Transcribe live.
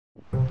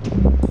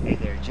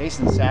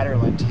Jason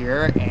Satterland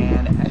here,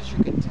 and as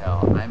you can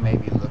tell, I may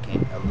be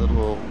looking a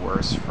little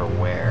worse for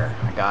wear.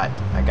 I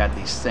got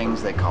these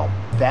things they call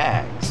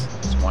bags.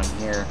 There's one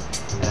here,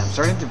 and I'm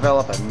starting to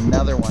develop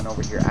another one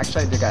over here.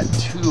 Actually, I got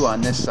two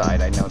on this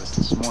side I noticed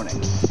this morning.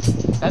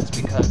 That's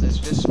because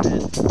I've just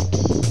spent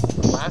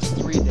the last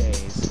 3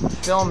 days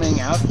filming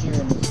out here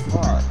in this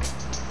park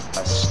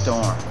a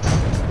storm.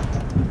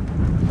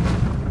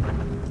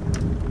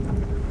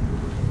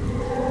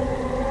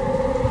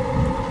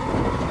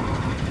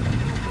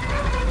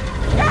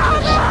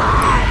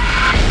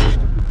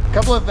 A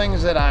couple of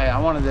things that I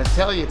wanted to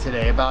tell you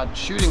today about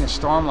shooting a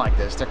storm like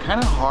this. They're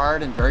kind of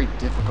hard and very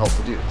difficult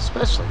to do,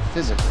 especially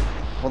physically.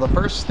 Well, the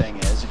first thing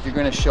is, if you're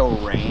going to show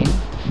rain,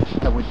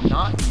 I would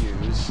not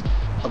use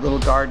a little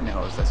garden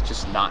hose. That's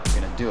just not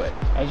going to do it.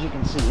 As you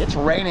can see, it's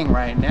raining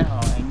right now,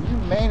 and you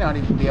may not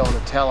even be able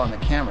to tell on the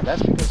camera.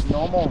 That's because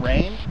normal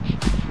rain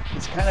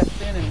is kind of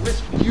thin and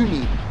wispy. You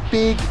need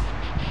big,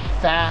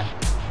 fat,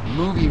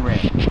 movie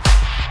rain.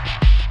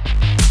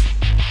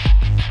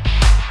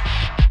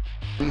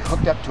 We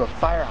hooked up to a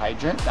fire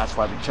hydrant, that's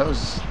why we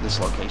chose this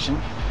location.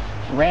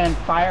 Ran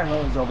fire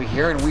hose over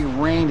here and we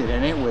rained it,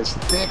 and it was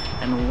thick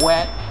and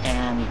wet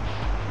and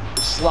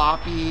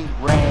sloppy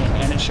rain,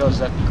 and it shows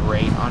up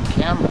great on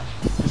camera.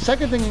 The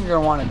second thing you're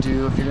going to want to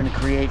do if you're going to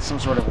create some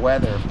sort of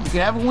weather, you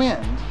can have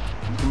wind,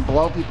 you can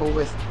blow people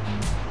with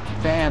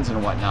fans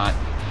and whatnot,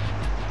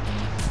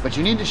 but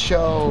you need to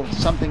show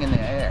something in the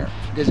air,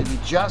 because if you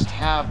just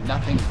have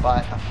nothing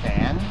but a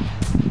fan,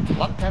 a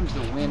lot of times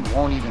the wind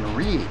won't even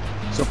read.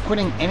 So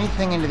putting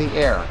anything into the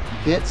air,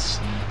 bits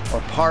or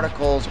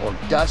particles or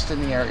dust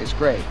in the air, is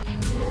great.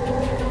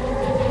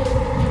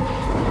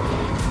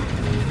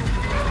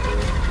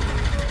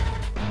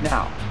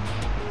 Now,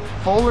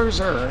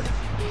 Fuller's Earth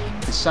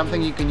is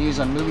something you can use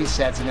on movie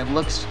sets, and it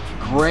looks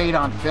great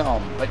on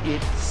film, but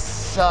it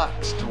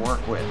sucks to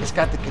work with. It's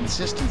got the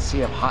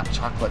consistency of hot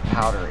chocolate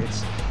powder.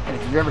 And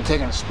if you've ever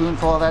taken a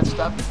spoonful of that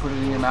stuff and put it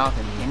in your mouth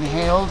and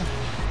inhaled,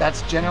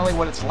 that's generally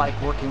what it's like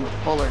working with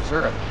Fuller's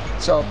Earth.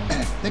 So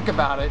think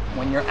about it,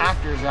 when your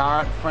actors are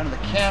out in front of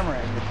the camera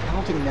and you're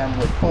pelting them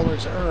with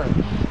Fuller's Earth,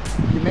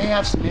 you may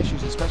have some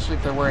issues, especially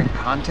if they're wearing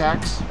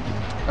contacts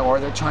or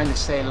they're trying to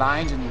say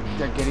lines and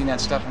they're getting that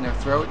stuff in their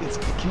throat. It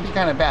can be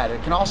kind of bad.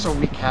 It can also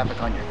wreak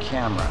havoc on your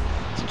camera.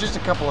 So just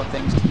a couple of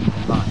things to keep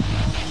in mind.